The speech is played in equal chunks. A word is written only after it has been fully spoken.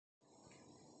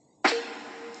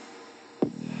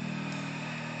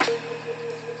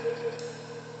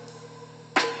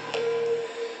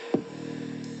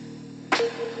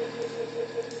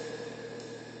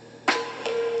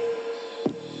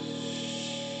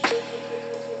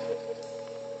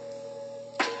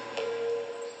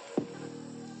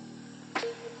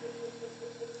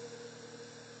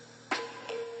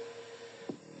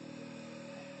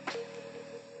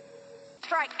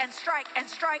strike and strike and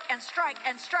strike and strike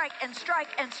and strike and strike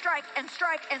and strike and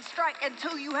strike and strike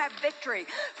until you have victory.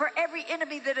 For every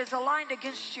enemy that is aligned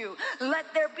against you,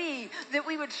 let there be that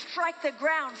we would strike the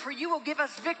ground, for you will give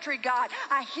us victory, God.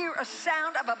 I hear a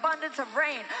sound of abundance of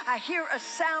rain. I hear a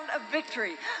sound of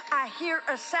victory. I hear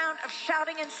a sound of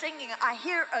shouting and singing. I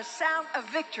hear a sound of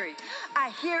victory.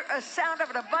 I hear a sound of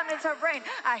an abundance of rain.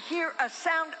 I hear a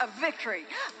sound of victory.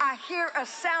 I hear a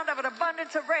sound of an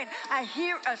abundance of rain. I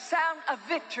hear a sound of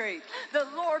victory. The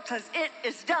Lord says it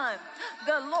is done.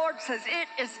 The Lord says it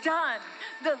is done.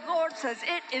 The Lord says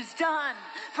it is done.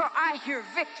 For I hear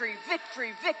victory,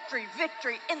 victory, victory,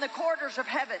 victory in the corridors of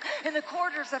heaven. In the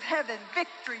corridors of heaven,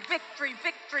 victory, victory,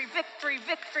 victory, victory,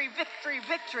 victory, victory,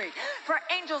 victory. For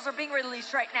angels are being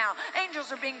released right now.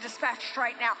 Angels are being dispatched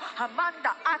right now.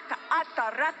 Hamanda aka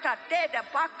ata raka teda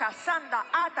baka sanda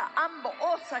ata ambo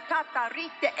osa kata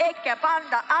rite eke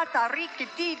banda ata rike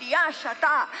didi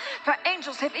ashata. For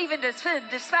angels have even been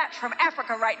dispatched from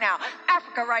Africa right now.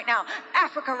 Africa right now.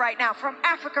 Africa right now. From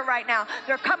Africa right now.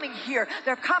 They're coming here.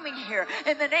 They're coming here.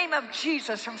 In the name of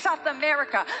Jesus. From South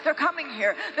America. They're coming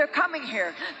here. They're coming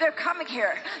here. They're coming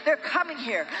here. They're coming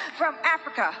here. From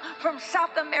Africa. From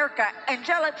South America.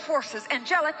 Angelic forces.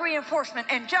 Angelic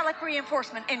reinforcement. Angelic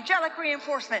reinforcement. Angelic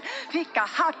reinforcement. Pika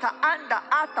hata anda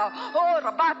ata.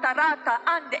 Ora bata rata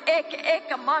ande eke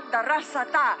eke manda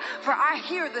rasata. For I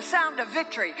hear the sound of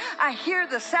victory. I hear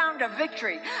the sound of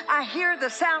victory. I hear the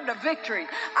sound of victory.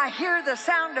 I hear the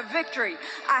sound of victory.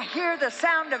 I hear the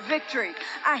sound of victory.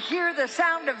 I hear the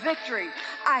sound of victory.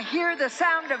 I hear the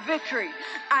sound of victory.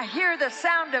 I hear the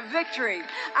sound of victory.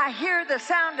 I hear the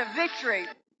sound of victory.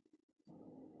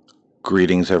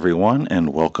 Greetings, everyone,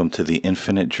 and welcome to the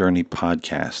Infinite Journey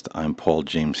podcast. I'm Paul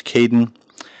James Caden.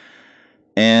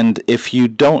 And if you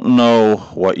don't know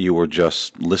what you were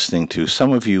just listening to,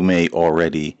 some of you may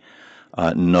already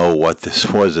know what this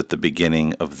was at the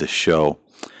beginning of the show.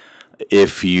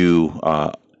 If you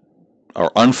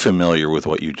are unfamiliar with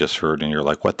what you just heard and you're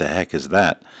like, what the heck is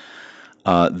that?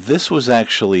 This was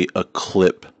actually a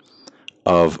clip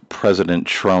of President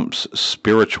Trump's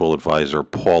spiritual advisor,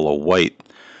 Paula White,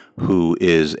 who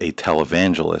is a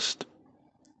televangelist.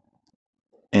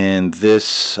 And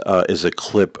this is a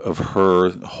clip of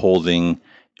her holding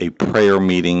a prayer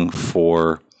meeting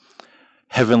for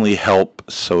heavenly help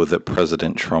so that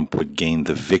President Trump would gain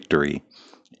the victory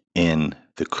in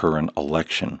the current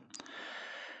election.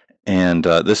 And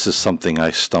this is something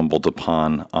I stumbled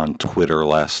upon on Twitter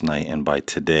last night, and by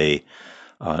today,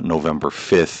 November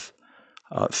 5th,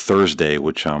 Thursday,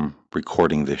 which I'm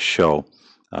recording this show,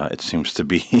 it seems to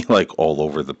be like all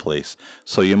over the place.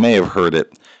 So you may have heard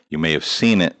it, you may have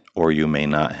seen it, or you may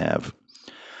not have.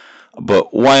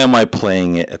 But why am I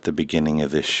playing it at the beginning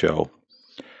of this show?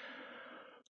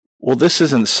 Well, this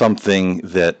isn't something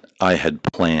that I had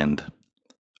planned.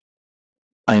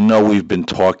 I know we've been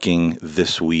talking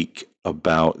this week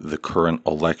about the current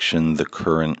election, the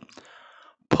current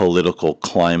political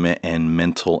climate and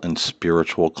mental and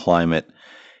spiritual climate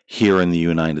here in the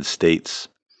United States,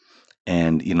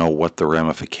 and what the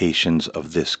ramifications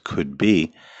of this could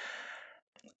be.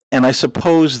 And I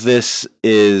suppose this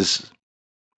is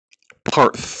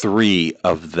part 3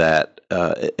 of that.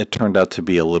 It turned out to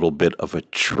be a little bit of a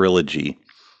trilogy.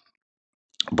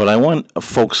 But I want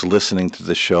folks listening to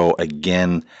the show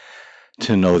again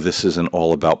to know this isn't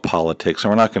all about politics.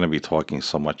 And we're not going to be talking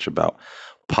so much about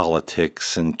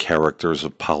politics and characters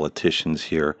of politicians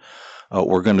here.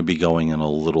 We're going to be going in a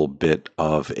little bit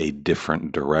of a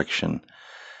different direction.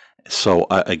 So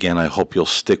again, I hope you'll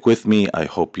stick with me. I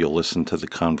hope you'll listen to the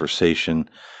conversation,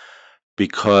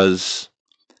 because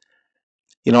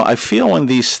I feel when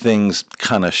these things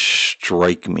kind of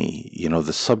strike me,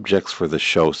 the subjects for the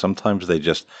show, sometimes they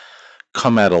just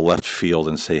come out of left field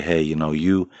and say, hey,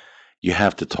 you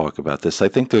have to talk about this. I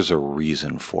think there's a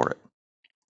reason for it.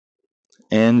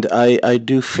 And I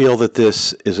do feel that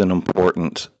this is an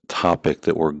important topic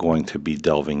that we're going to be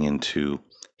delving into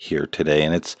here today.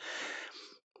 And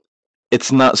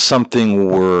it's not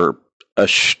something we're a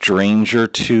stranger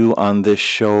to on this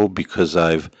show, because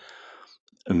I've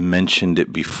mentioned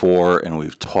it before and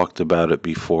we've talked about it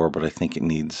before, but I think it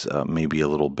needs maybe a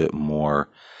little bit more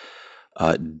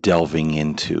delving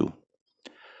into.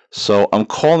 So I'm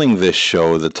calling this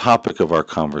show, the topic of our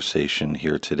conversation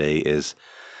here today is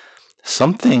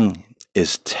something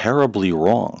is terribly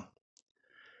wrong.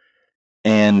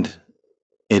 And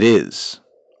it is.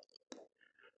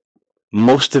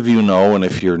 Most of you know, and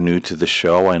if you're new to the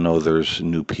show, I know there's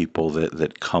new people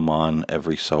that come on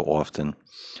every so often.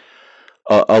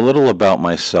 A little about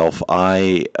myself.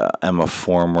 I am a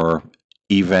former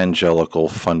evangelical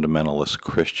fundamentalist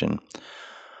Christian.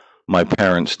 my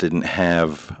parents didn't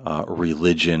have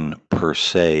religion per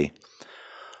se,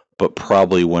 but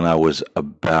probably when I was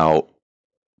about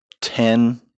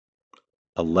 10,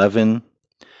 11,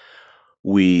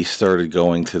 we started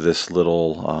going to this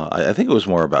little, I think it was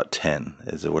more about 10,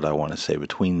 is what I want to say,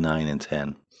 between 9 and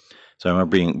 10. So I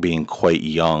remember being quite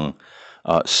young,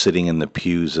 sitting in the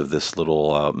pews of this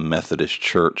little Methodist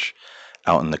church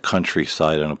out in the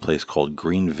countryside in a place called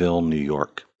Greenville, New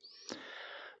York.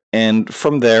 And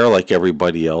from there, like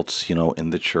everybody else, in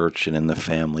the church and in the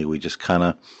family, we just kind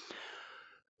of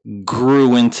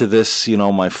grew into this.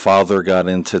 My father got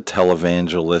into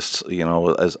televangelists,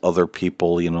 as other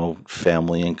people,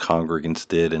 family and congregants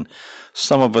did. And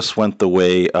some of us went the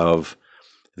way of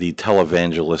the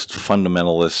televangelist,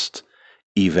 fundamentalist,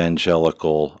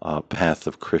 evangelical path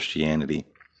of Christianity.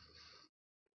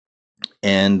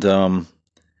 And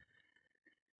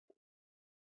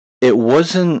it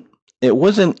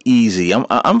wasn't easy.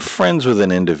 I'm friends with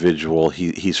an individual.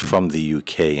 He's from the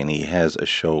UK, and he has a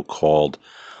show called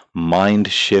Mind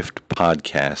Shift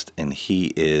Podcast, and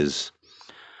he is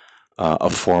a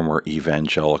former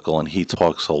evangelical, and he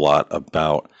talks a lot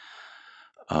about,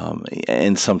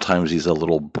 and sometimes he's a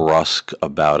little brusque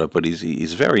about it, but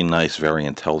he's very nice, very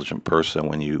intelligent person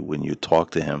when you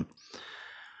talk to him.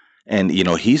 And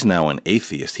he's now an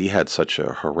atheist. He had such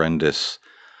a horrendous,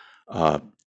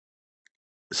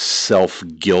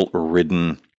 self-guilt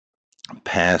ridden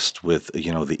past with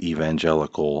the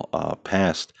evangelical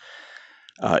past.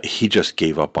 He just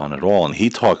gave up on it all, and he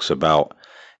talks about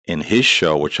in his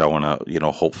show, which I want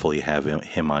to hopefully have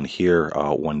him on here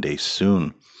one day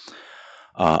soon,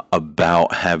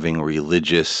 about having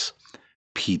religious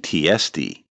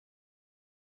PTSD.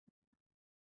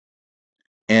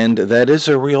 And that is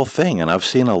a real thing, and I've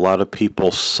seen a lot of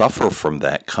people suffer from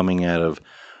that coming out of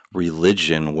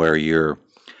religion, where you're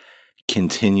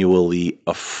continually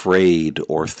afraid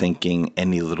or thinking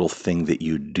any little thing that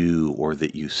you do or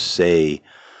that you say,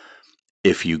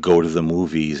 if you go to the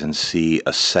movies and see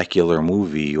a secular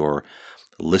movie, or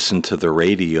listen to the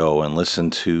radio and listen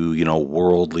to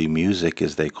worldly music,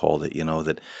 as they called it,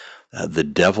 that the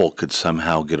devil could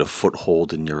somehow get a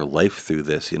foothold in your life through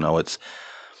this.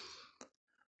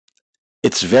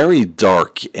 It's very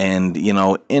dark. And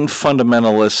in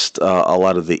fundamentalist, a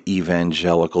lot of the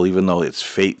evangelical, even though it's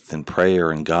faith and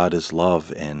prayer and God is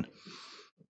love and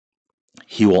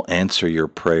he will answer your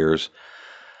prayers,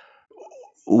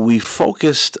 we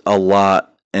focused a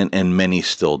lot, and many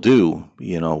still do,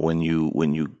 when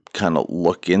you kind of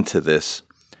look into this,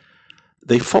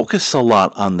 they focus a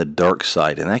lot on the dark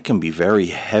side, and that can be very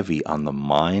heavy on the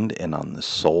mind and on the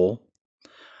soul.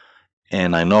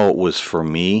 And I know it was for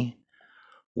me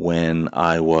when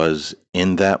I was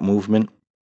in that movement.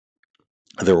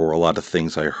 There were a lot of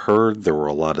things I heard, there were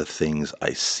a lot of things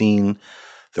I seen,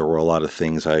 there were a lot of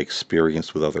things I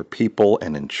experienced with other people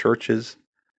and in churches.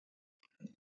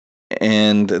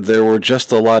 And there were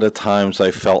just a lot of times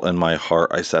I felt in my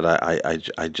heart, I said,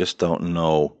 I just don't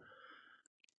know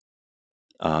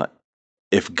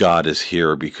if God is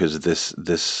here, because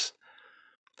the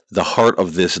heart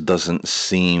of this doesn't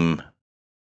seem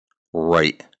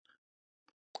right.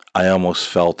 I almost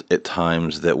felt at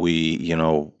times that we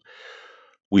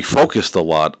focused a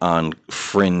lot on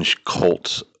fringe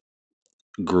cults,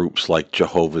 groups like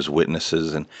Jehovah's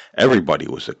Witnesses, and everybody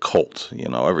was a cult.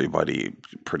 Everybody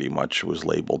pretty much was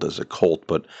labeled as a cult,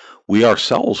 but we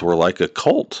ourselves were like a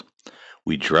cult.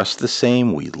 We dressed the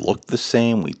same, we looked the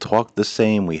same, we talked the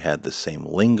same, we had the same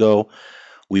lingo.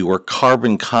 We were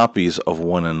carbon copies of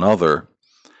one another,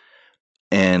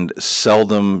 and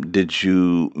seldom did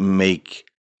you make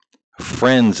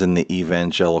friends in the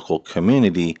evangelical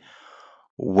community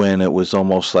when it was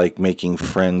almost like making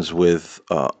friends with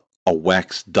a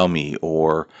wax dummy,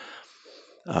 or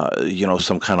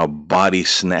some kind of body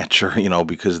snatcher,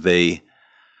 because they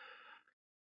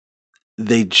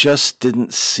just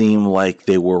didn't seem like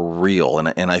they were real.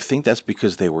 And I think that's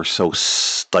because they were so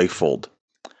stifled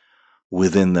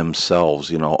within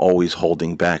themselves, always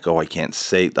holding back. Oh, I can't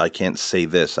say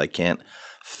this, I can't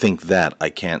think that, I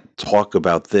can't talk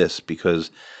about this,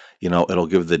 because it'll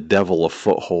give the devil a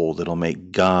foothold, it'll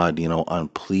make God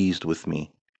unpleased with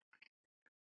me.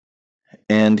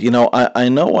 And I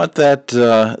know what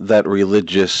that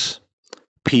religious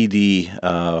PD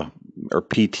or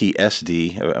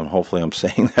PTSD, and hopefully I'm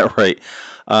saying that right.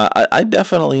 I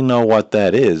definitely know what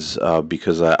that is,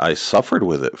 because I suffered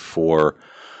with it for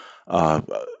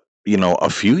a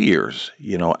few years.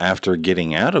 After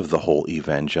getting out of the whole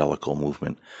evangelical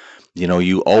movement,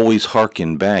 you always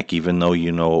harken back, even though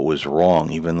it was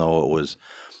wrong, even though it was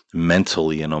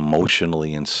mentally and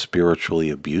emotionally and spiritually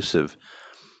abusive.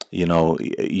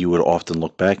 you would often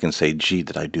look back and say, gee,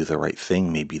 did I do the right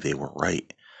thing? Maybe they were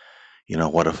right.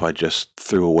 What if I just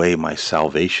threw away my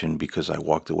salvation because I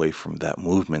walked away from that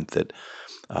movement that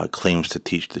claims to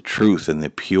teach the truth and the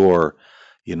pure,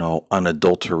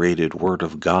 unadulterated word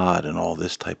of God and all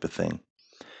this type of thing.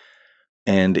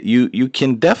 And you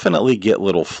can definitely get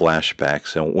little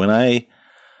flashbacks. And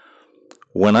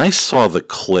when I saw the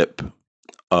clip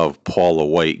of Paula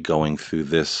White going through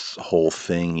this whole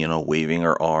thing, waving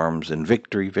her arms and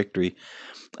victory, victory,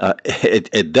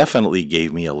 it definitely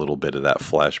gave me a little bit of that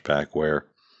flashback where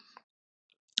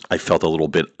I felt a little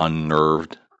bit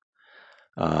unnerved.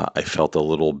 I felt a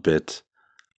little bit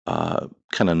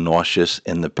kind of nauseous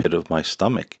in the pit of my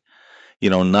stomach.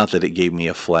 Not that it gave me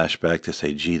a flashback to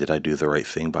say, gee, did I do the right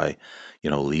thing by,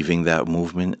 leaving that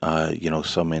movement,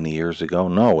 so many years ago?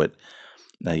 No,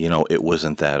 it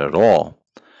wasn't that at all.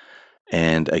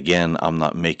 And again, I'm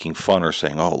not making fun or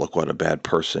saying, oh, look what a bad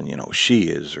person, she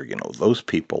is, or, those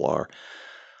people are.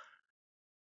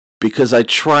 Because I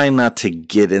try not to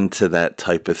get into that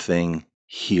type of thing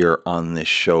here on this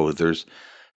show. There's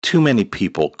too many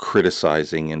people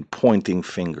criticizing and pointing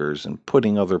fingers and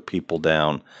putting other people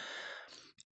down.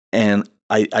 And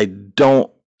I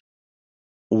don't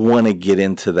want to get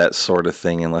into that sort of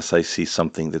thing unless I see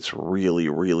something that's really,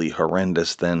 really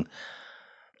horrendous. Then,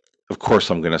 of course,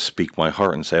 I'm going to speak my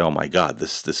heart and say, oh my God,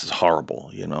 this is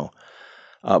horrible,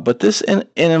 But this in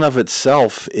and of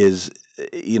itself is,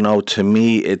 to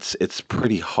me, it's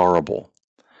pretty horrible.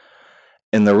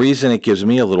 And the reason it gives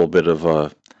me a little bit of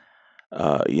a,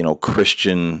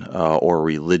 Christian or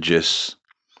religious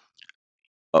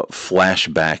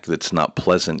flashback that's not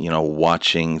pleasant,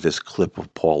 watching this clip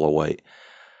of Paula White,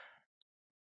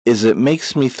 is it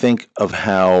makes me think of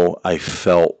how I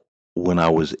felt when I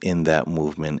was in that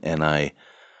movement and I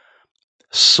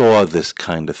saw this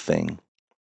kind of thing.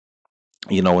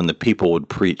 When the people would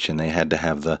preach and they had to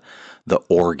have the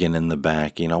organ in the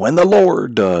back, and the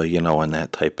Lord, and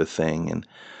that type of thing, and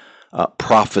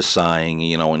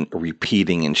prophesying, and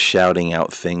repeating and shouting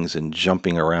out things and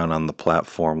jumping around on the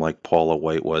platform like Paula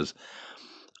White was.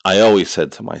 I always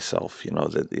said to myself,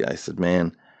 that I said,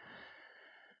 man,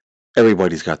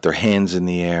 everybody's got their hands in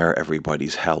the air.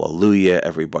 Everybody's hallelujah.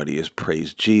 Everybody is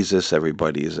praise Jesus.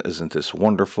 Everybody isn't this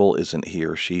wonderful? Isn't he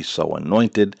or she so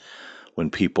anointed? When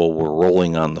people were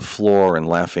rolling on the floor and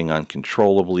laughing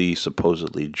uncontrollably,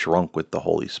 supposedly drunk with the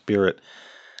Holy Spirit.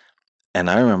 And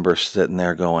I remember sitting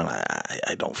there going,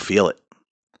 I don't feel it.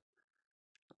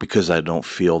 Because I don't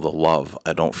feel the love.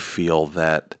 I don't feel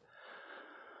that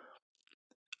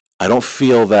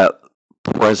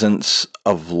presence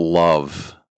of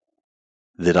love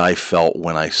that I felt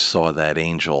when I saw that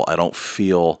angel. I don't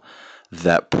feel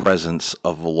that presence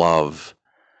of love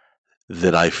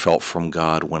that I felt from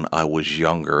God when I was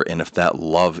younger. And if that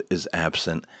love is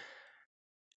absent,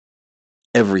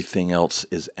 everything else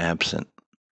is absent.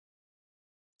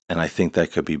 And I think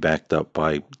that could be backed up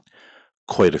by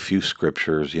quite a few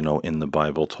scriptures, in the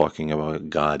Bible talking about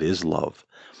God is love.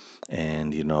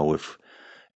 And,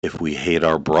 if we hate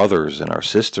our brothers and our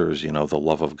sisters, the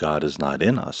love of God is not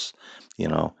in us.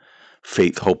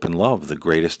 Faith, hope, and love. The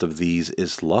greatest of these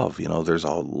is love. There's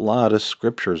a lot of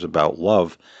scriptures about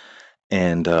love.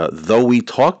 And though we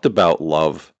talked about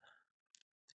love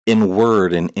in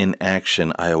word and in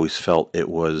action, I always felt it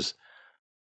was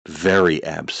very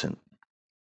absent.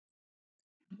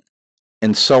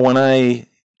 And so when I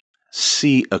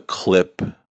see a clip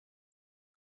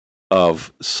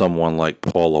of someone like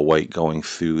Paula White going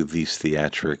through these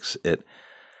theatrics, it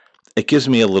gives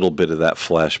me a little bit of that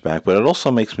flashback, but it also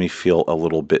makes me feel a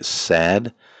little bit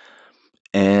sad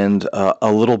and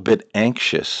a little bit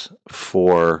anxious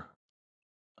for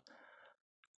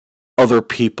other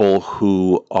people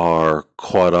who are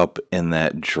caught up in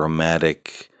that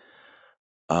dramatic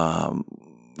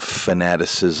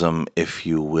fanaticism, if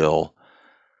you will,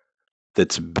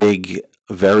 that's big,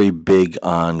 very big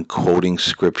on quoting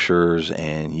scriptures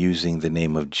and using the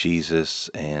name of Jesus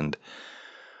and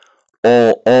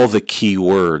all the key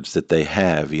words that they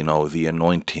have, the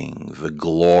anointing, the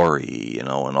glory, and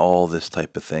all this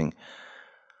type of thing.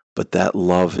 But that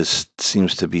love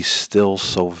seems to be still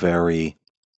so very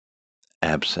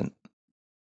absent.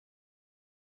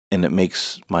 And it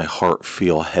makes my heart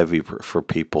feel heavy for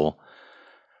people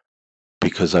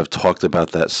because I've talked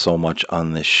about that so much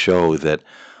on this show that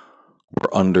we're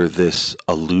under this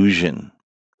illusion,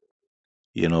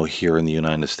 here in the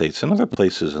United States and other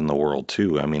places in the world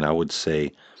too. I mean, I would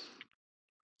say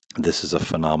this is a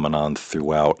phenomenon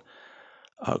throughout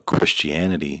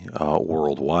Christianity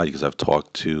worldwide because I've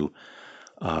talked to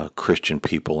Christian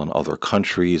people in other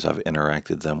countries. I've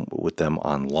interacted with them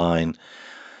online.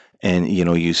 And,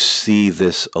 you see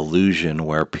this illusion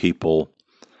where people,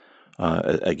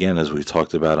 again, as we've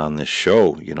talked about on this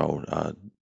show,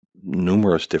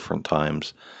 numerous different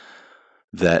times,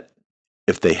 that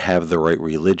if they have the right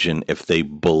religion, if they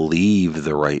believe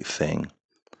the right thing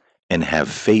and have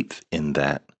faith in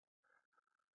that,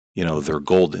 they're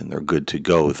golden, they're good to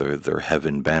go, they're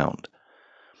heaven bound.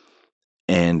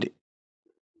 And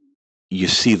you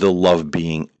see the love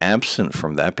being absent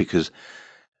from that, because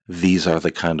these are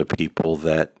the kind of people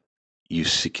that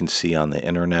can see on the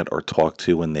internet or talk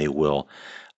to, and they will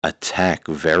attack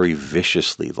very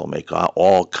viciously. They'll make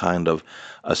all kind of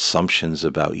assumptions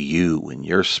about you and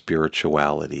your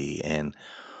spirituality and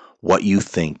what you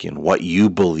think and what you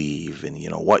believe and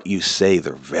what you say.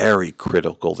 They're very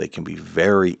critical. They can be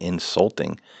very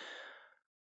insulting,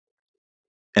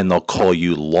 and they'll call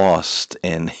you lost,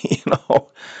 and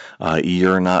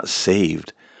you're not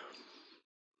saved.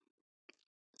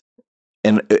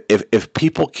 And if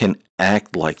people can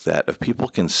act like that, if people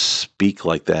can speak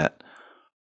like that,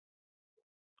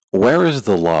 where is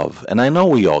the love? And I know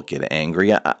we all get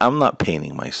angry. I'm not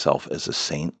painting myself as a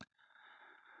saint.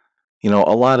 A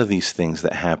lot of these things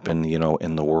that happen,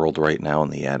 in the world right now,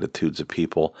 and the attitudes of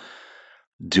people,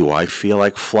 do I feel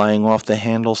like flying off the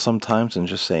handle sometimes and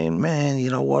just saying, man, you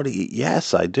know what?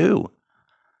 Yes, I do.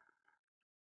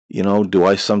 Do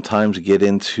I sometimes get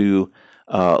into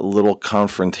little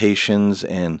confrontations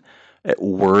and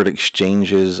word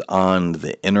exchanges on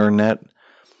the internet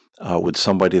with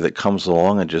somebody that comes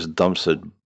along and just dumps a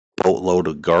boatload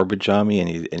of garbage on me,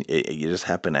 and you just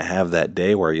happen to have that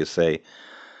day where you say,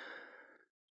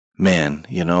 man,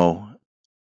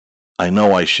 I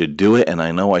know I should do it, and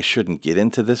I know I shouldn't get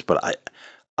into this, but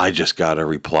I just got to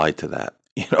reply to that,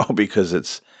 because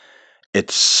it's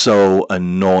so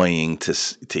annoying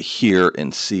to hear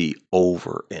and see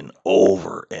over and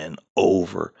over and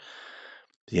over,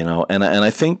 and I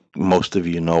think most of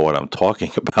you know what I'm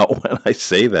talking about when I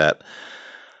say that.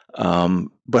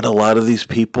 But a lot of these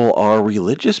people are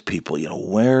religious people.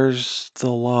 Where's the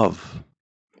love?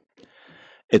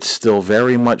 It's still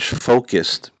very much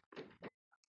focused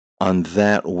on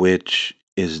that which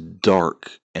is dark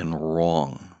and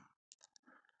wrong.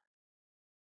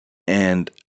 And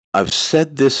I've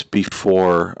said this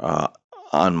before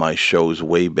on my shows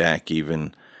way back,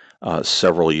 even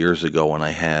several years ago when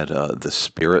I had the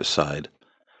spirit side,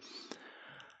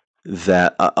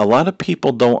 that a lot of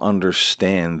people don't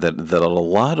understand that a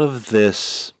lot of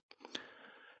this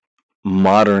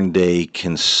modern day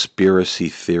conspiracy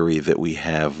theory that we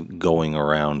have going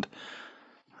around,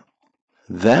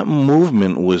 that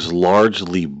movement was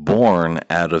largely born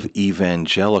out of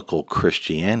evangelical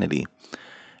Christianity.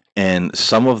 And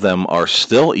some of them are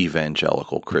still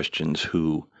evangelical Christians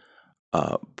who,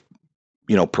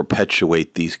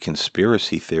 perpetuate these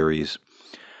conspiracy theories.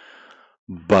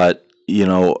 But,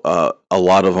 a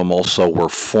lot of them also were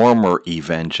former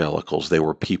evangelicals. They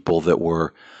were people that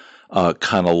were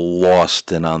kind of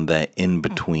lost and on that in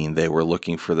between. They were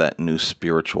looking for that new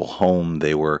spiritual home.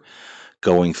 They were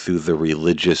going through the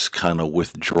religious kind of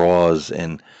withdrawals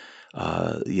and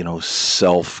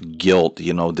self guilt.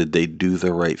 Did they do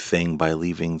the right thing by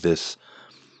leaving this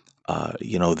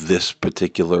this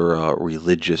particular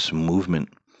religious movement?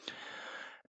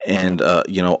 And a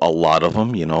lot of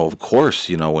them, of course,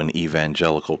 in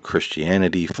evangelical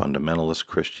Christianity, fundamentalist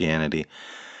Christianity,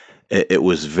 it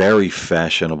was very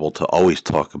fashionable to always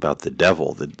talk about the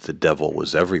devil. The devil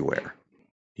was everywhere.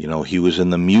 He was in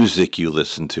the music you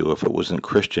listened to if it wasn't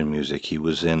Christian music. He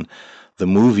was in the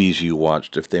movies you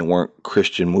watched if they weren't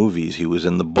Christian movies. He was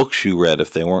in the books you read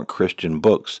if they weren't Christian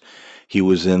books. He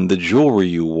was in the jewelry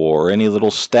you wore, any little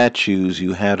statues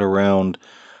you had around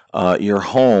your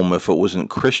home if it wasn't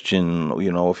Christian.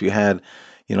 If you had,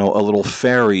 a little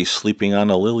fairy sleeping on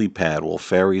a lily pad. Well,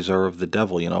 fairies are of the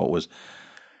devil. It was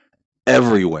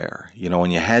everywhere,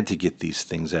 and you had to get these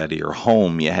things out of your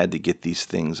home. You had to get these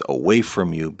things away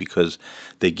from you because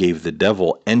they gave the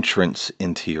devil entrance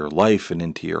into your life and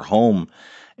into your home.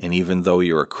 And even though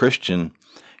you're a Christian,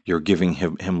 you're giving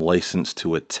him license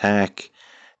to attack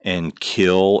and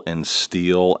kill and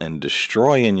steal and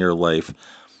destroy in your life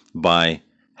by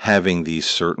having these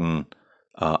certain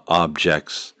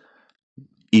objects,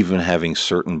 even having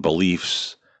certain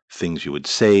beliefs, things you would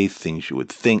say, things you would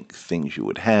think, things you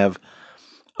would have,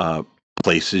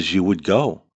 places you would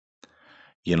go.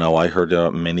 I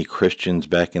heard many Christians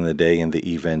back in the day in the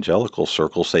evangelical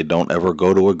circle say, don't ever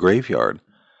go to a graveyard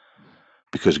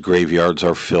because graveyards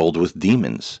are filled with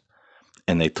demons.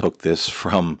 And they took this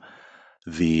from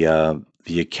the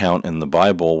account in the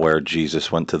Bible where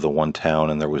Jesus went to the one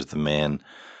town and there was the man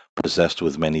possessed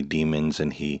with many demons,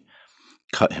 and he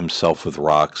cut himself with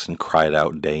rocks and cried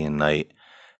out day and night,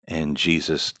 and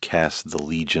Jesus cast the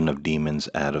legion of demons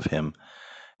out of him.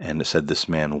 And it said this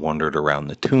man wandered around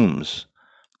the tombs,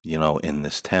 in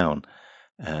this town.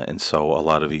 And so a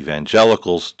lot of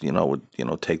evangelicals,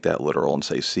 would, take that literal and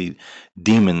say, see,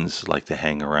 demons like to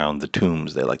hang around the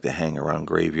tombs. They like to hang around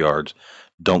graveyards.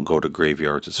 Don't go to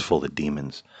graveyards. It's full of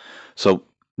demons. So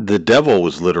the devil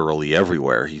was literally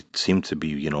everywhere. He seemed to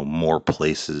be, more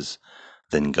places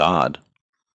than God.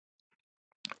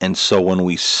 And so when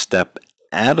we step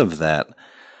out of that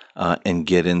and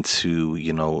get into,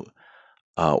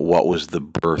 what was the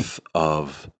birth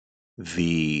of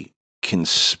the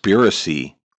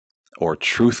conspiracy or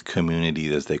truth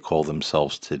community, as they call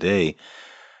themselves today,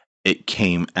 it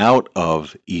came out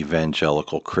of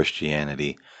evangelical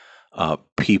Christianity.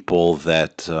 People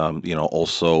that,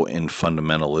 also in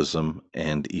fundamentalism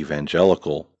and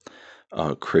evangelical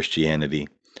Christianity,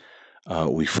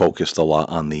 we focused a lot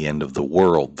on the end of the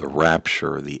world, the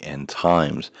rapture, the end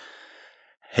times.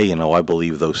 Hey, I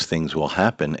believe those things will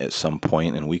happen at some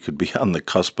point, and we could be on the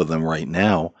cusp of them right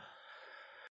now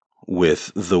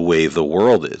with the way the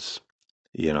world is,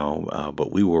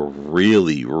 but we were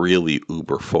really, really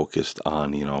uber focused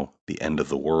on, the end of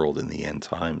the world and the end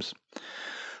times.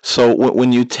 So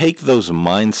when you take those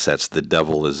mindsets, the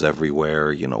devil is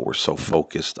everywhere, we're so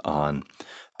focused on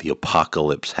the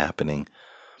apocalypse happening,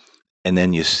 and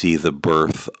then you see the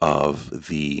birth of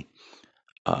the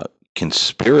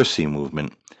conspiracy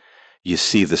movement, you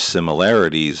see the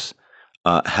similarities,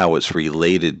 how it's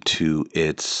related to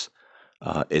its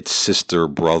sister,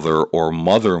 brother, or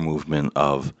mother movement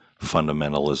of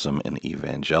fundamentalism and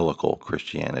evangelical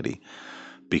Christianity,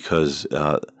 because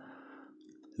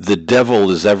the devil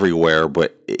is everywhere,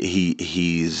 but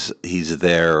he's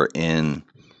there in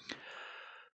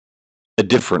a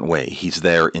different way. He's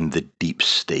there in the deep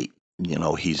state.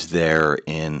 He's there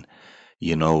in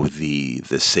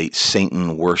the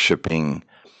Satan worshiping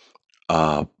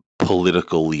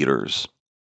political leaders.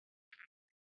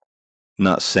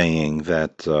 Not saying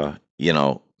that our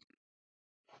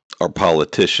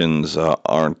politicians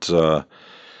aren't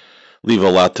leave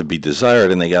a lot to be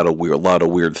desired, and they got a lot of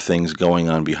weird things going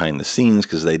on behind the scenes,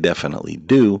 because they definitely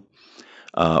do.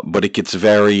 But it gets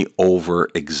very over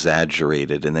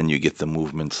exaggerated, and then you get the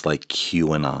movements like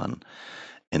QAnon,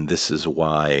 and this is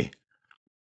why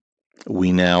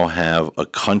we now have a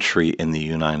country in the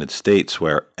United States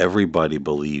where everybody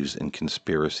believes in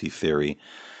conspiracy theory.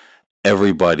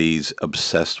 Everybody's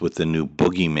obsessed with the new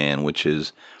boogeyman, which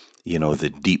is,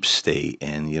 the deep state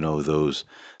and, those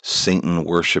Satan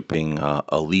worshiping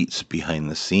elites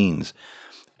behind the scenes.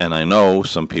 And I know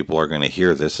some people are going to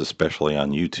hear this, especially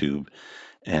on YouTube,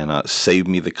 and save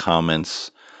me the comments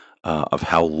of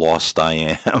how lost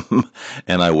I am,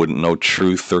 and I wouldn't know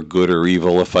truth or good or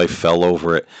evil if I fell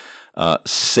over it.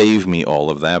 Save me all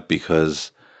of that,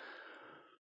 because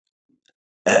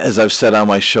as I've said on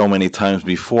my show many times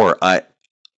before,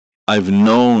 I've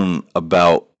known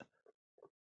about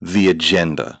the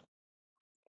agenda,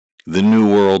 the New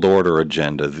World Order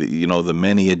agenda, the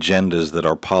many agendas that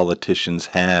our politicians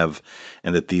have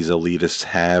and that these elitists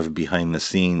have behind the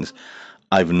scenes.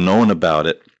 I've known about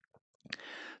it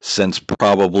since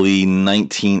probably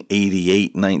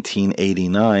 1988,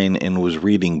 1989, and was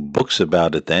reading books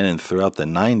about it then and throughout the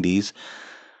 90s,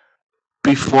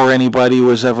 before anybody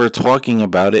was ever talking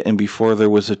about it and before there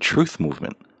was a truth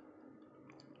movement.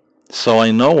 So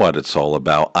I know what it's all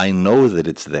about. I know that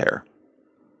it's there.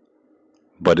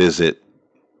 But is it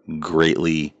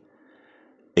greatly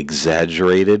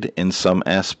exaggerated in some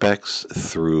aspects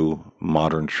through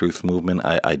modern truth movement?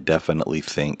 I definitely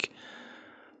think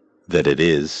that it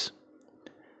is.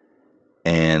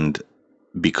 And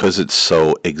because it's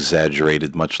so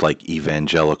exaggerated, much like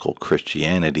evangelical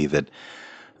Christianity, that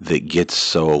gets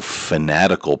so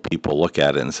fanatical, people look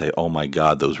at it and say, oh my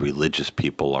God, those religious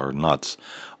people are nuts.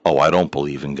 Oh, I don't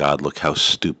believe in God. Look how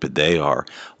stupid they are.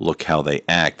 Look how they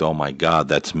act. Oh my God,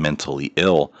 that's mentally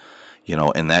ill.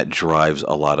 And that drives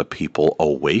a lot of people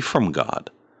away from God.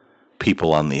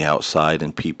 People on the outside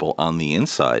and people on the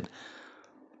inside.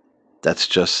 That's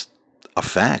just a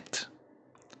fact.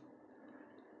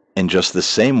 And just the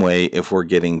same way, if we're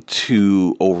getting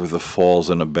too over the falls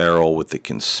in a barrel with the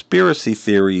conspiracy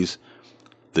theories,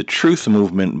 the truth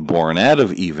movement born out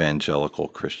of evangelical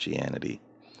Christianity,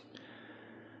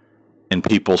 and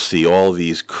people see all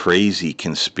these crazy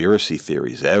conspiracy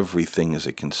theories, everything is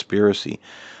a conspiracy.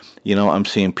 I'm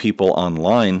seeing people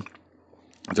online,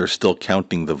 they're still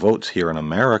counting the votes here in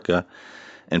America,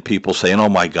 and people saying, oh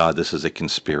my God, this is a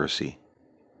conspiracy.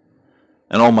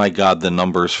 And oh my God, the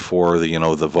numbers for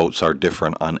the votes are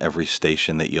different on every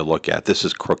station that you look at. This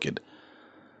is crooked.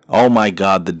 Oh my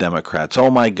God, the Democrats.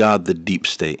 Oh my God, the deep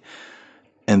state.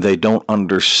 And they don't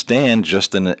understand,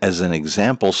 just as an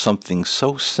example, something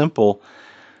so simple,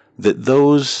 that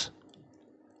those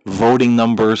voting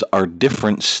numbers are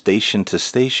different station to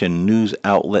station, news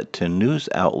outlet to news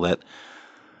outlet,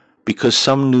 because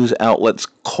some news outlets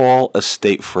call a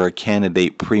state for a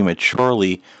candidate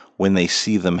prematurely when they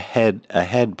see them head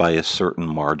ahead by a certain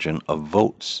margin of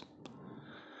votes.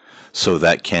 So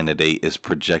that candidate is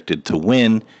projected to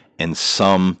win, and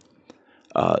some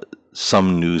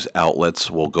news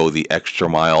outlets will go the extra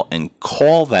mile and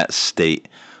call that state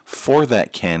for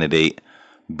that candidate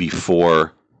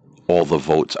before all the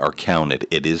votes are counted.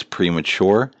 It is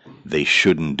premature. They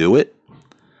shouldn't do it.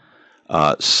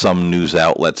 Some news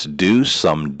outlets do,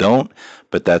 some don't,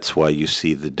 but that's why you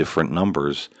see the different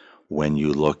numbers when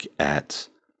you look at,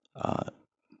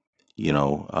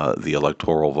 the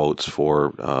electoral votes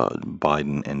for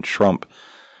Biden and Trump,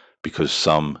 because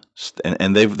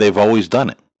and they've always done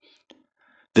it.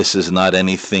 This is not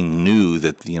anything new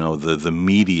that the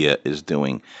media is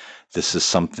doing. This is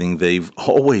something they've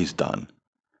always done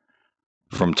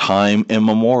from time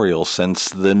immemorial, since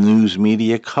the news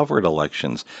media covered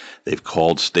elections. They've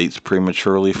called states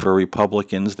prematurely for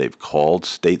Republicans. They've called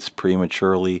states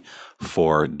prematurely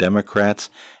for Democrats.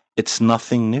 It's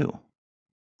nothing new.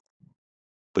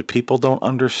 But people don't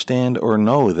understand or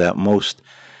know that most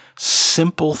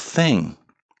simple thing.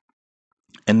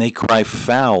 And they cry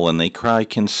foul and they cry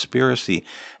conspiracy.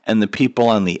 And the people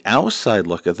on the outside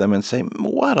look at them and say,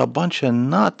 what a bunch of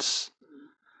nuts.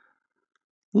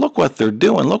 Look what they're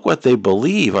doing. Look what they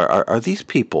believe. Are these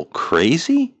people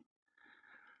crazy?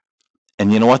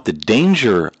 And you know what? The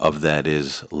danger of that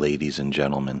is, ladies and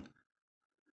gentlemen,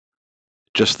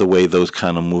 just the way those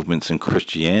kind of movements in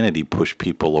Christianity push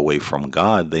people away from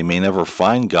God. They may never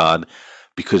find God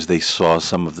because they saw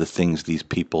some of the things these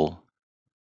people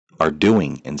are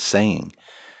doing and saying.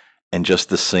 And just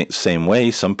the same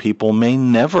way, some people may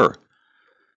never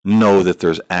know that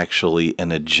there's actually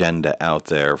an agenda out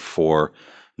there for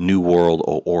New World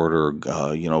Order,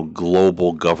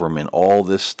 global government, all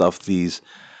this stuff these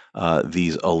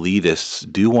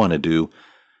elitists do want to do.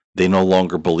 They no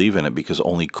longer believe in it because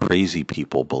only crazy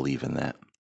people believe in that.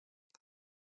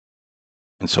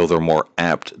 And so they're more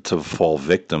apt to fall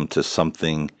victim to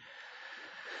something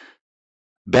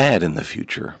bad in the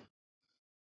future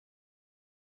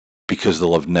because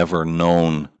they'll have never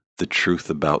known the truth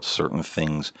about certain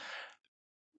things,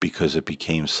 because it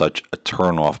became such a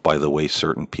turnoff by the way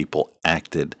certain people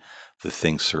acted, the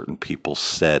things certain people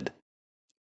said.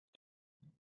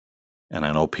 And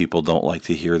I know people don't like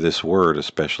to hear this word,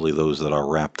 especially those that are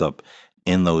wrapped up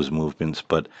in those movements,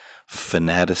 but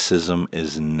fanaticism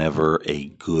is never a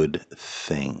good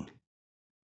thing.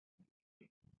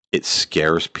 It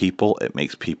scares people. It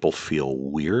makes people feel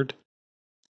weird.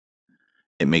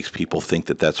 It makes people think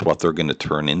that that's what they're going to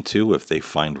turn into if they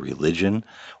find religion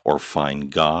or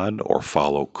find God or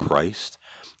follow Christ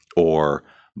or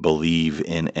believe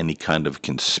in any kind of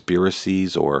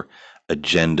conspiracies or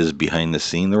agendas behind the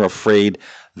scene. They're afraid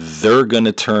they're going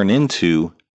to turn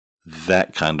into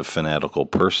that kind of fanatical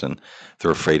person. They're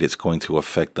afraid it's going to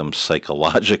affect them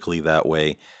psychologically that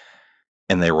way,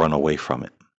 and they run away from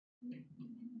it.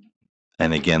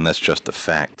 And again, that's just a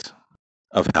fact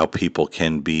of how people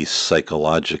can be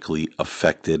psychologically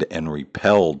affected and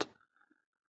repelled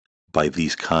by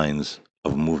these kinds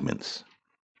of movements.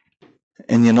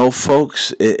 And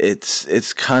folks,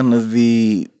 it's kind of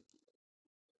the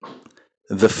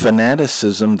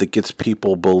fanaticism that gets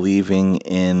people believing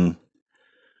in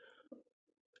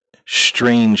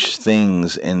strange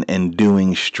things and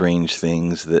doing strange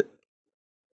things that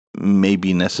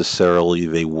maybe necessarily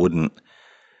they wouldn't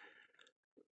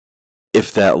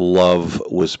if that love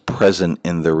was present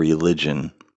in the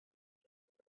religion.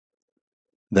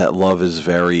 That love is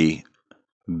very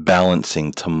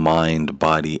balancing to mind,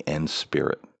 body, and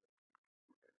spirit.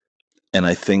 And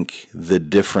I think the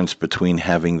difference between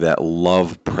having that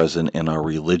love present in our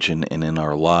religion and in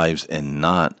our lives and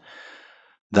not,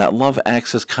 that love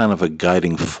acts as kind of a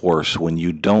guiding force. When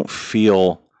you don't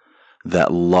feel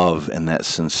that love and that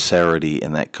sincerity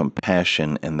and that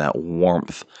compassion and that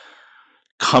warmth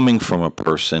coming from a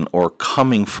person or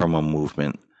coming from a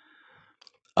movement,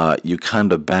 you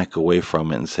kind of back away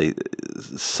from it and say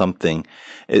something.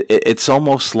 It's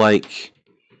almost like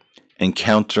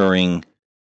encountering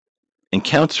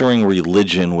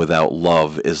religion without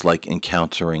love is like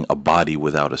encountering a body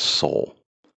without a soul.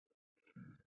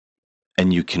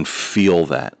 And you can feel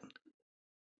that.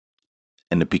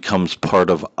 And it becomes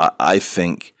part of, I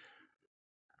think,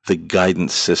 the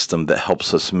guidance system that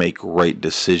helps us make right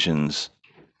decisions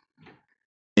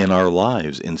in our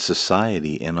lives, in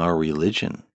society, in our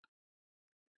religion.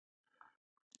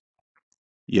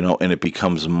 And it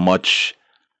becomes much,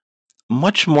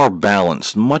 much more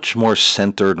balanced, much more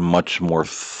centered, much more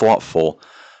thoughtful,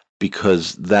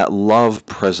 because that love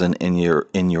present in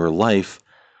your life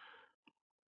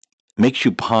makes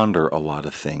you ponder a lot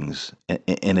of things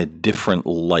in a different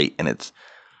light, and it's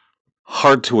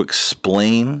hard to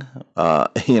explain,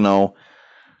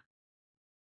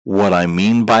 what I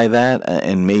mean by that,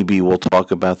 and maybe we'll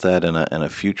talk about that in a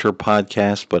future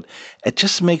podcast. But it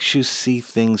just makes you see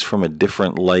things from a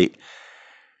different light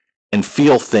and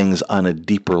feel things on a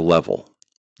deeper level.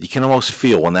 You can almost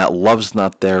feel when that love's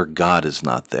not there, God is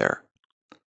not there.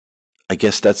 I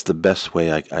guess that's the best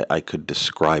way I could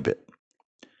describe it.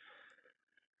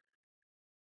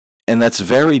 And that's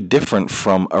very different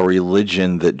from a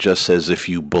religion that just says if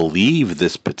you believe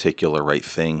this particular right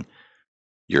thing,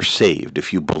 you're saved.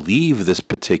 If you believe this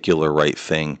particular right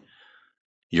thing,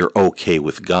 you're okay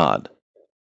with God.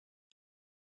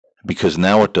 Because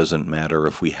now it doesn't matter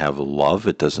if we have love,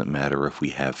 it doesn't matter if we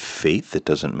have faith, it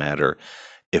doesn't matter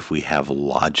if we have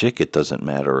logic, it doesn't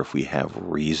matter if we have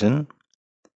reason.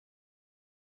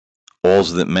 All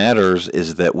that matters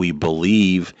is that we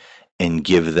believe and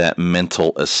give that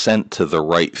mental assent to the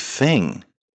right thing.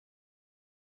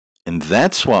 And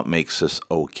that's what makes us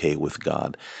okay with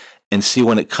God. And see,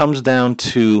 when it comes down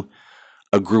to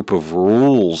a group of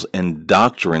rules and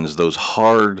doctrines, those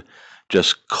hard,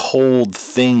 just cold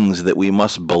things that we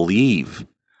must believe,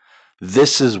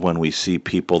 this is when we see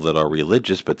people that are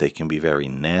religious, but they can be very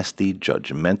nasty,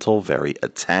 judgmental, very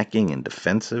attacking and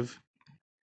defensive.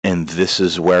 And this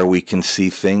is where we can see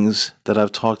things that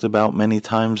I've talked about many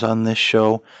times on this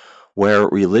show, where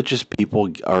religious people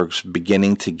are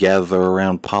beginning to gather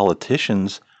around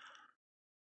politicians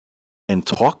and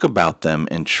talk about them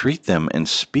and treat them and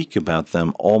speak about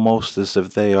them almost as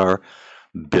if they are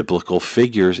biblical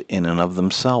figures in and of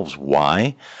themselves.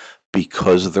 Why?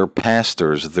 Because they're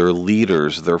pastors, they're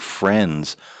leaders, they're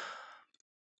friends.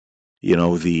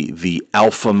 The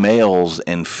alpha males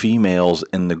and females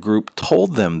in the group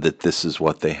told them that this is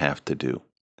what they have to do.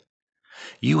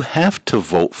 You have to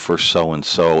vote for so and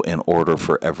so in order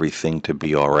for everything to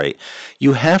be all right.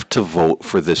 You have to vote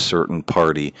for this certain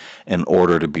party in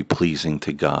order to be pleasing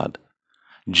to God.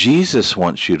 Jesus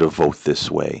wants you to vote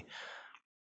this way.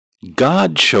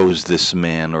 God chose this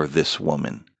man or this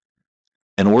woman.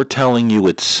 And we're telling you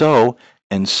it's so,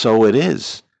 and so it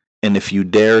is. And if you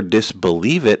dare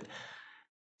disbelieve it,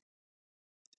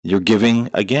 you're giving,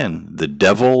 again, the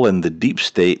devil and the deep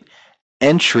state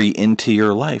entry into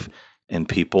your life. And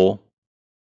people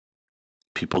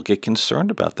get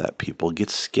concerned about that. People get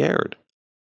scared.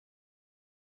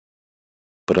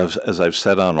 But as I've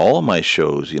said on all of my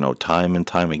shows, time and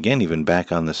time again, even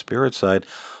back on the spirit side,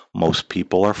 most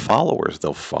people are followers.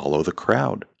 They'll follow the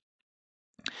crowd.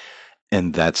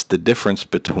 And that's the difference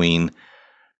between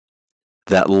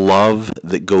that love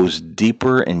that goes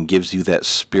deeper and gives you that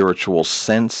spiritual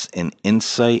sense and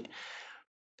insight.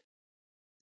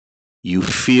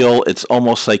 It's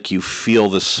almost like you feel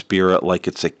the spirit like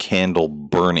it's a candle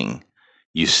burning.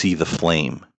 You see the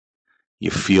flame. You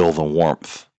feel the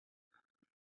warmth.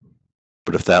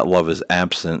 But if that love is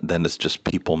absent, then it's just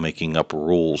people making up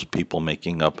rules, people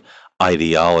making up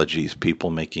ideologies,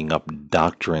 people making up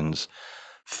doctrines,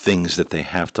 things that they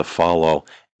have to follow,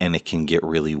 and it can get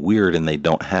really weird, and they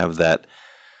don't have that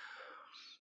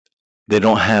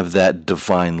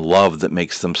divine love that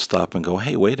makes them stop and go,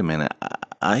 hey, wait a minute,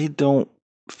 I don't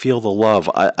feel the love.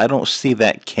 I don't see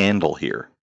that candle here.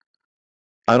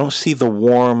 I don't see the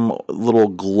warm little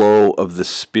glow of the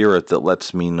spirit that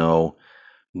lets me know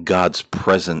God's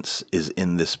presence is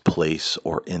in this place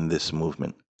or in this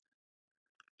movement.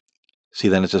 See,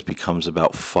 then it just becomes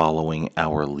about following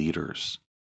our leaders.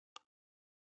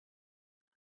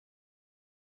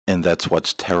 And that's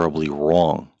what's terribly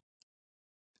wrong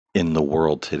in the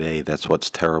world today. That's what's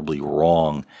terribly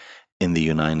wrong in the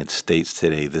United States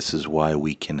today. This is why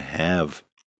we can have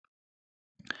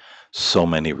so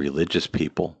many religious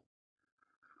people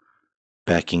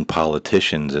backing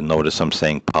politicians. And notice I'm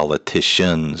saying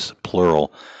politicians,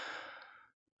 plural,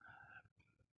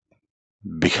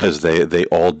 because they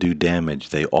all do damage.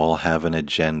 They all have an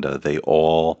agenda. They're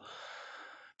all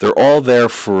there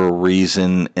for a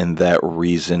reason, and that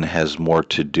reason has more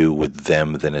to do with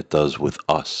them than it does with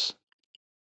us.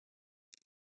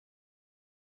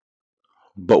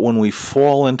 But when we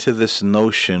fall into this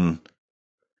notion,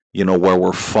 where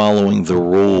we're following the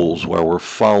rules, where we're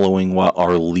following what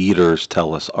our leaders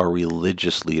tell us, our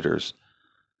religious leaders,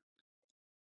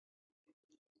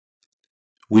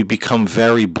 we become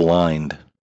very blind.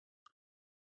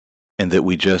 and that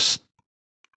we just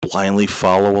blindly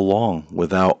follow along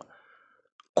without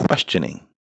questioning.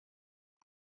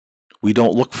 We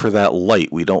don't look for that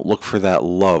light. We don't look for that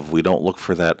love. We don't look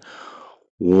for that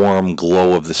warm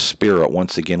glow of the Spirit.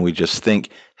 Once again, we just think,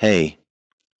 hey,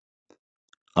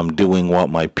 I'm doing what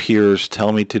my peers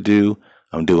tell me to do.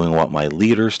 I'm doing what my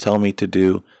leaders tell me to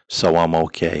do, so I'm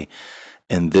okay.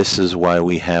 And this is why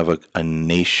we have a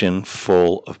nation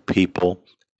full of people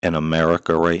in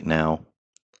America right now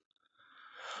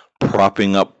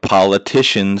propping up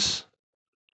politicians,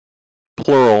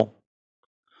 plural,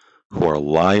 who are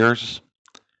liars,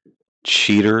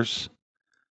 cheaters,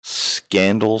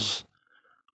 scandals,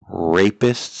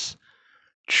 rapists,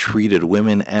 treated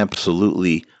women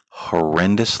absolutely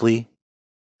horrendously,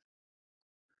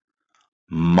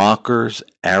 mockers,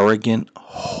 arrogant,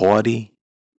 haughty,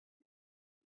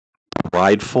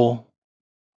 prideful.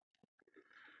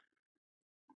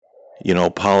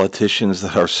 Politicians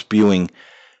that are spewing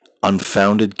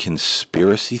unfounded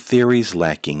conspiracy theories,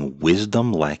 lacking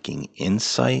wisdom, lacking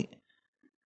insight,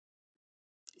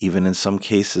 even in some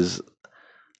cases,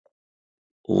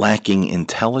 lacking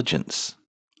intelligence.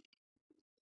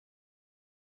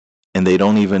 And they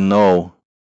don't even know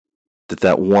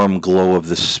that warm glow of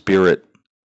the Spirit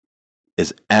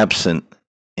is absent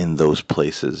in those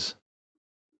places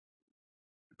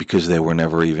because they were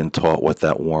never even taught what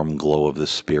that warm glow of the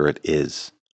Spirit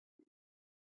is.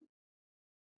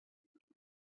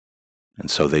 And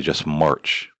so they just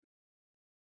march.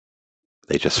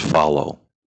 They just follow.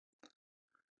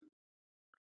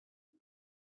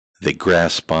 They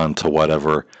grasp onto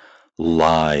whatever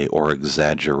lie or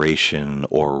exaggeration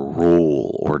or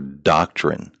rule or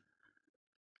doctrine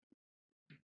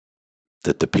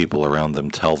that the people around them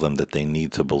tell them that they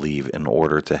need to believe in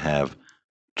order to have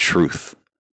truth.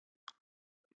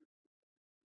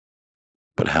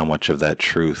 But how much of that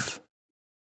truth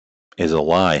is a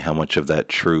lie? How much of that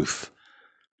truth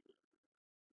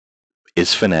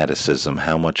is fanaticism?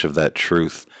 How much of that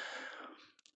truth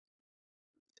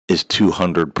is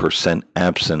 200%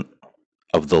 absent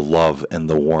of the love and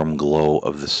the warm glow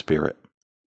of the Spirit?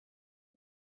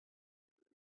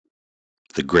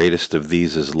 The greatest of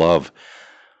these is love.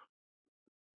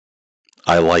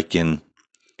 I liken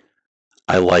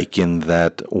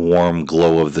that warm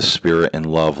glow of the Spirit and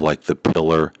love like the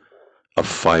pillar of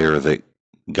fire that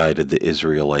guided the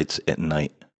Israelites at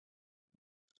night.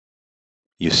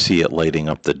 You see it lighting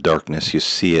up the darkness. You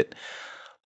see it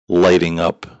lighting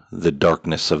up the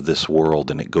darkness of this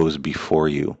world, and it goes before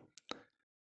you,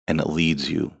 and it leads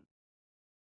you,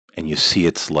 and you see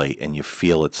its light, and you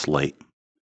feel its light,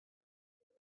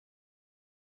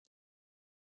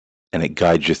 and it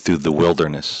guides you through the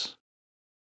wilderness,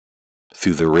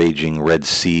 through the raging red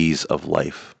seas of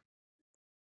life.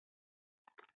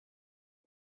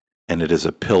 And it is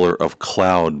a pillar of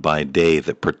cloud by day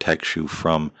that protects you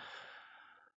from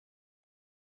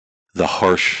the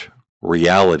harsh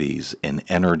realities and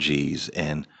energies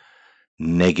and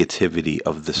negativity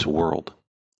of this world.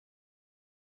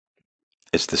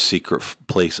 It's the secret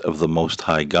place of the Most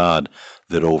High God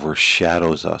that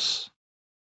overshadows us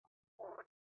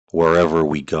wherever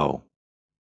we go.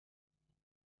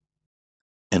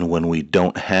 And when we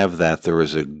don't have that, there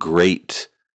is a great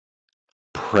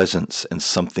presence and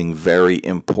something very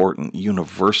important,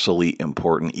 universally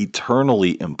important,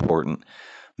 eternally important,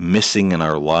 missing in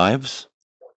our lives,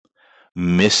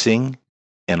 missing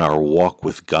in our walk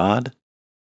with God.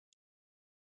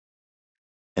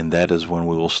 And that is when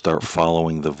we will start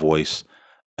following the voice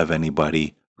of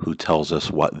anybody who tells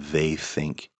us what they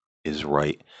think is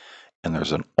right. And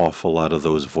there's an awful lot of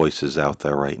those voices out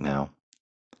there right now.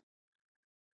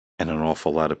 And an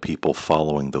awful lot of people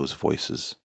following those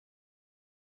voices.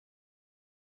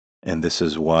 And this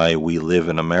is why we live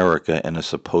in America in a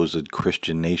supposed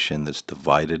Christian nation that's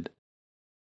divided,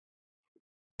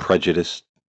 prejudiced,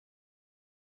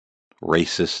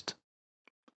 racist,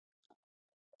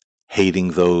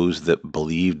 hating those that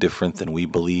believe different than we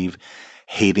believe,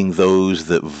 hating those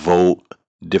that vote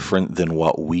different than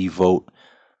what we vote,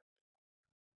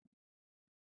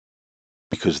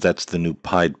 because that's the new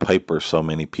Pied Piper so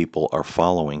many people are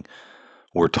following.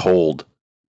 We're told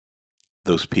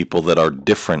those people that are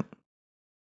different,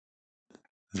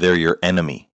 they're your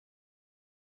enemy.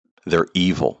 They're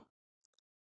evil.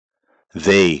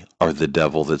 They are the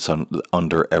devil that's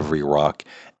under every rock,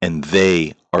 and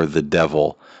they are the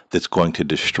devil that's going to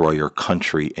destroy your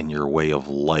country and your way of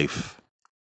life.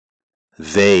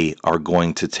 They are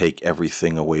going to take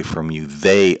everything away from you.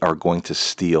 They are going to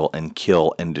steal and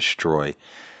kill and destroy.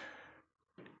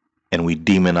 And we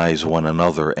demonize one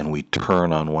another and we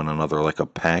turn on one another like a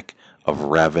pack of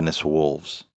ravenous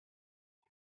wolves.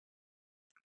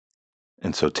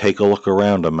 And so take a look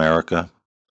around, America.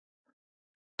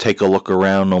 Take a look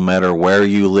around no matter where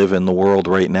you live in the world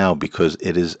right now, because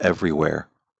it is everywhere.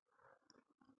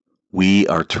 We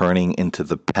are turning into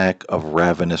the pack of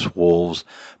ravenous wolves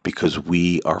because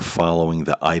we are following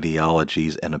the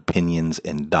ideologies and opinions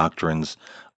and doctrines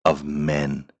of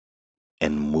men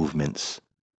and movements.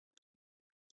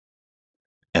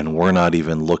 And we're not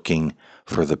even looking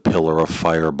for the pillar of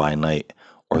fire by night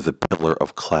or the pillar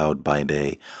of cloud by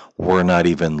day. We're not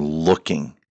even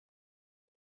looking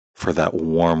for that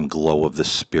warm glow of the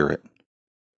Spirit,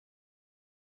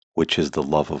 which is the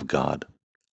love of God.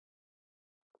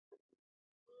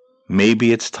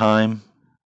 Maybe it's time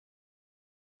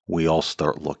we all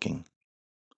start looking.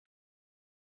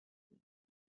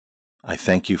 I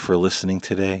thank you for listening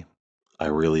today. I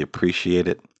really appreciate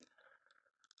it.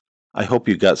 I hope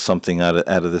you got something out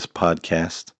of this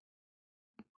podcast.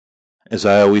 As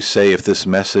I always say, if this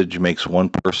message makes one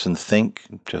person think,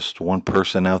 just one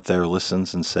person out there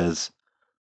listens and says,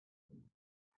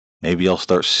 maybe I'll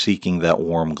start seeking that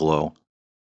warm glow.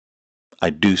 I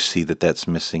do see that that's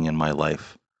missing in my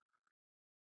life.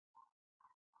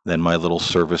 Then my little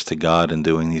service to God in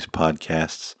doing these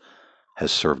podcasts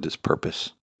has served its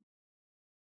purpose.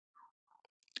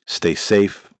 Stay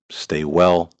safe, stay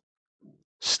well,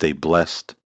 stay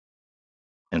blessed,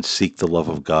 and seek the love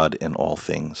of God in all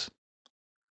things.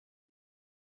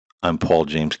 I'm Paul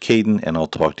James Caden, and I'll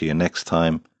talk to you next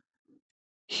time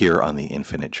here on The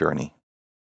Infinite Journey.